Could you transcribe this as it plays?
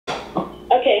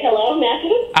hello,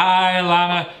 Matthew. Hi,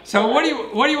 Lana. So what do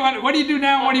you do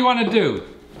now? What do you want to do?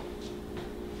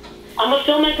 I'm a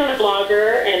filmmaker and a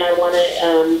blogger, and I want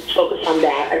to focus on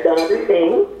that. I've done other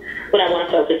things, but I want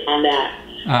to focus on that.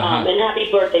 And happy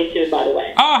birthday too, by the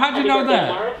way. Oh, how'd you know that?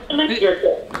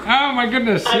 Oh my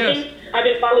goodness, yes. I've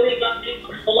been following you on Facebook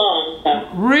for so long. So.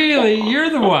 Really? You're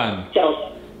the one. So.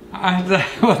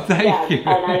 Well, thank you. And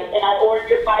I ordered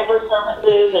your Fiverr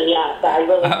services, and yes, I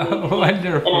really need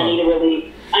wonderful. And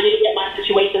I need to get my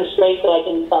situation straight so I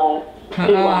can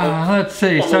let's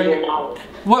see. So,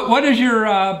 what is your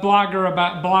blog about?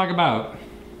 My blog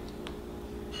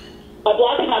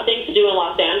is about things to do in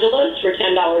Los Angeles for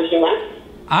 $10 US.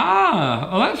 Ah,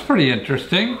 well, that's pretty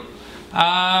interesting.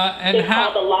 And it's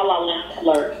called the La La Land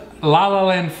Flirt. La La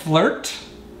Land Flirt?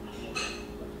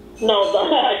 No,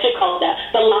 I should call it that.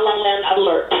 The La La Land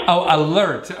Alert. Oh,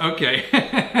 alert. Okay.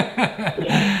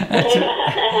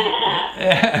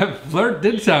 Flirt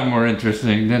did sound more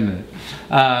interesting, didn't it?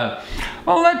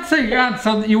 Well, let's see. God,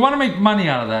 so you want to make money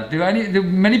out of that? Do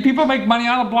many people make money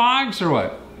out of blogs, or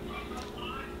what?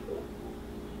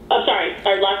 I'm sorry.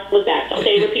 Our last was that.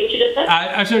 Okay, repeat what you just said.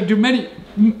 I said, do many?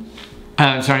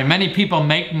 Many people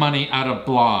make money out of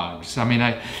blogs. I mean,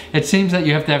 it seems that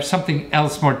you have to have something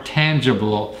else more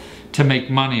tangible to make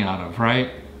money out of,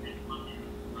 right?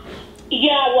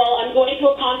 Yeah, well, I'm going to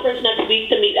a conference next week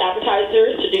to meet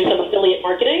advertisers to do some affiliate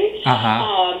marketing.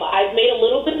 I've made a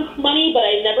little bit of money, but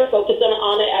I never focused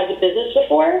on it as a business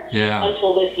before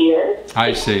until this year.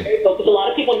 I see. A lot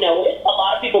of people know it. A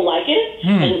lot of people like it,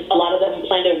 and a lot of them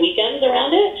plan their weekends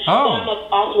around it. Oh.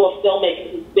 But I'm also a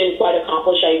filmmaker who's been quite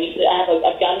accomplished.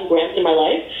 I've gotten grants in my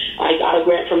life. I got a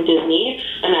grant from Disney,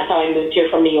 and that's how I moved here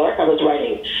from New York. I was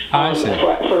writing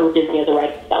for Disney as a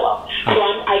writing fellow. So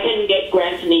I can get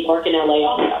grants in New York and LA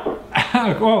also.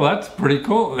 Well, that's pretty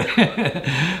cool.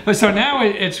 But so now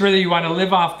it's really you want to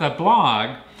live off the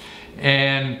blog,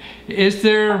 and is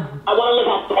there? I want to live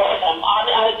off both of them.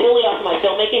 I really off my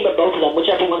filmmaking, but both of them,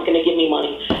 whichever one's going to give me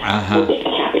money, will make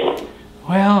me happy.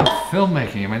 Well,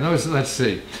 filmmaking. I mean, those. Let's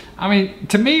see. I mean,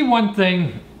 to me, one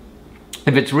thing.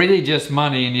 If it's really just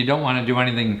money and you don't want to do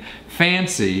anything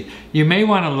fancy, you may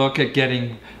want to look at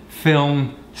getting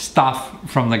film stuff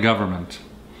from the government.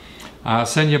 I'll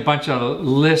send you a bunch of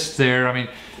lists there. I mean,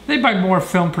 they buy more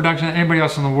film production than anybody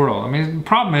else in the world. I mean, the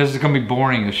problem is it's going to be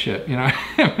boring as shit, you know,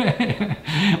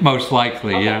 most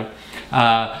likely, you know.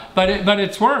 But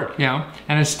it's work, you know,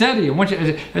 and it's steady. And once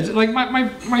it's like my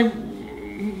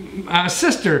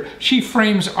sister, she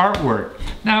frames artwork.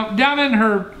 Now, down in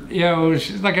her, you know,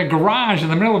 she's like a garage in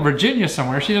the middle of Virginia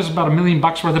somewhere, she does about $1 million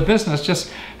worth of business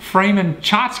just framing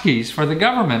tchotchkes for the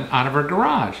government out of her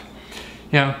garage.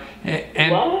 You know,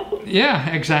 and what? Yeah,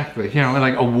 exactly. You know,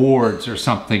 like awards or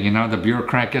something, you know, the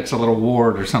bureaucrat gets a little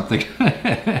award or something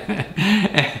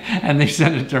and they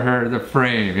send it to her, the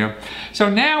frame, you know. So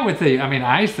now with I mean,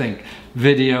 I think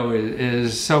video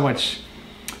is so much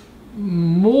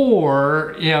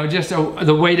more, you know, just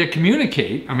the way to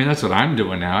communicate. I mean, that's what I'm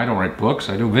doing now. I don't write books,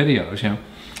 I do videos, you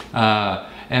know.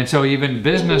 And so even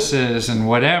businesses and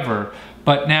whatever,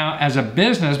 but now as a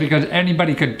business, because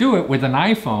anybody could do it with an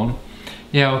iPhone,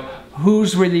 you know,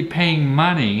 who's really paying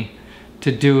money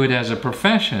to do it as a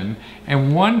profession?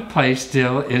 And one place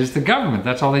still is the government.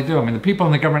 That's all they do. I mean, the people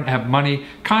in the government have money,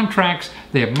 contracts,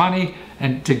 they have money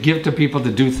and to give to people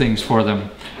to do things for them.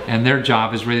 And their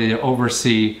job is really to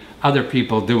oversee other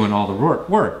people doing all the work.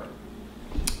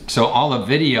 So all the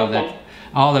video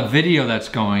that's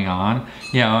going on,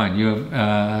 you know, and you have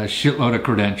a shitload of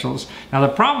credentials. Now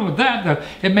the problem with that, though,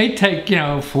 it may take, you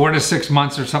know, 4 to 6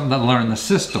 months or something to learn the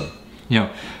system. You know,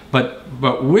 but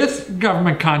with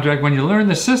government contract, when you learn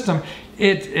the system,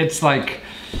 it's like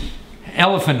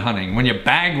elephant hunting. When you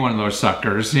bag one of those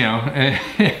suckers, you know,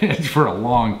 it's for a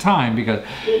long time, because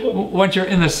once you're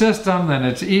in the system, then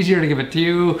it's easier to give it to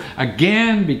you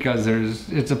again, because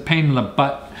it's a pain in the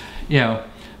butt, you know,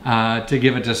 to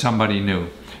give it to somebody new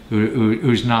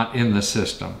who's not in the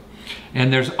system.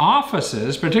 And there's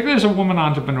offices, particularly as a woman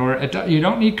entrepreneur, you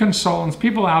don't need consultants.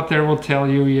 People out there will tell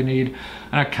you you need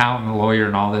an accountant, a lawyer,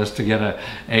 and all this to get a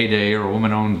 8A or a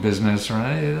woman-owned business.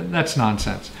 That's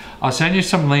nonsense. I'll send you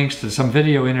some links to some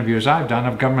video interviews I've done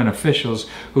of government officials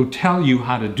who tell you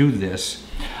how to do this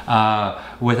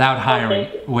without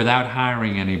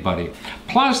hiring anybody.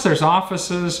 Plus, there's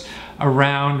offices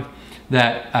around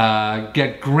that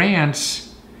get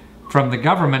grants from the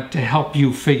government to help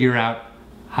you figure out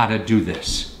how to do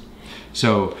this.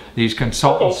 So these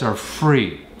consultants are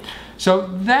free. So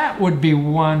that would be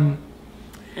one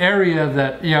area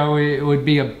that, you know, it would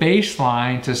be a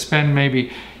baseline to spend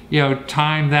maybe,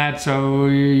 time that so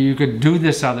you could do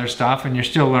this other stuff, and you're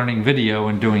still learning video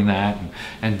and doing that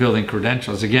and building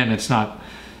credentials. Again, it's not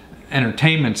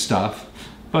entertainment stuff,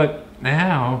 but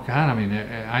now, God, I mean,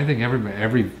 I think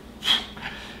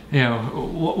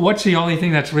what's the only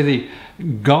thing that's really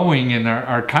going in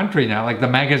our country now? Like the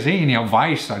magazine,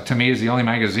 Vice to me is the only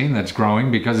magazine that's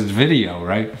growing because it's video,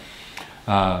 right?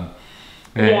 And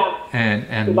Viceland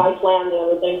and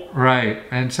everything. Right,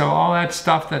 and so all that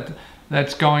stuff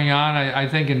that's going on, I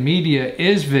think in media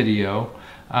is video,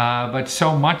 but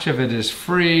so much of it is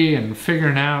free and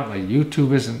figuring out, like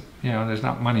YouTube isn't, there's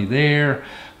not money there.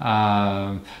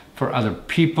 For other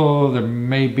people, there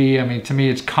may be, I mean, to me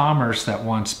it's commerce that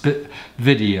wants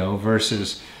video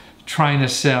versus trying to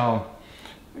sell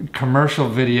commercial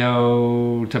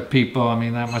video to people. I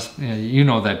mean, that must,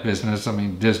 that business. I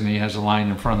mean, Disney has a line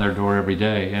in front of their door every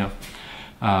day,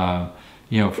 for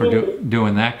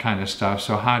doing that kind of stuff.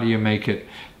 So how do you make it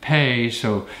pay?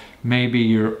 So maybe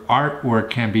your artwork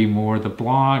can be more the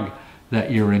blog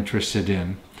that you're interested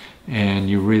in, and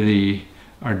you really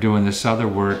are doing this other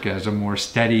work as a more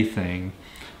steady thing.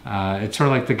 It's sort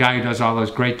of like the guy who does all those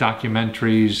great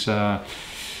documentaries. Ken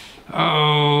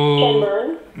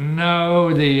Burns? No,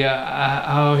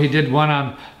 he did one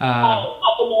on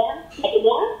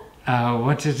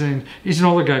what's his name? He's an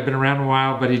older guy, been around a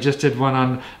while, but he just did one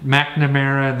on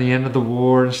McNamara and the end of the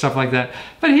war and stuff like that.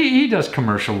 But he does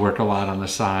commercial work a lot on the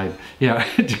side,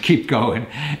 to keep going,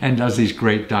 and does these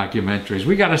great documentaries.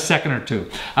 We got a second or two.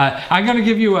 I'm going to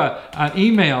give you an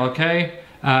email, okay?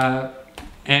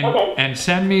 And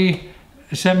send me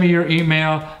your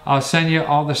email. I'll send you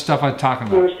all the stuff I'm talking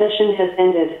about. Your session has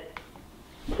ended.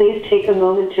 Please take a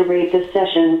moment to rate this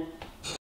session.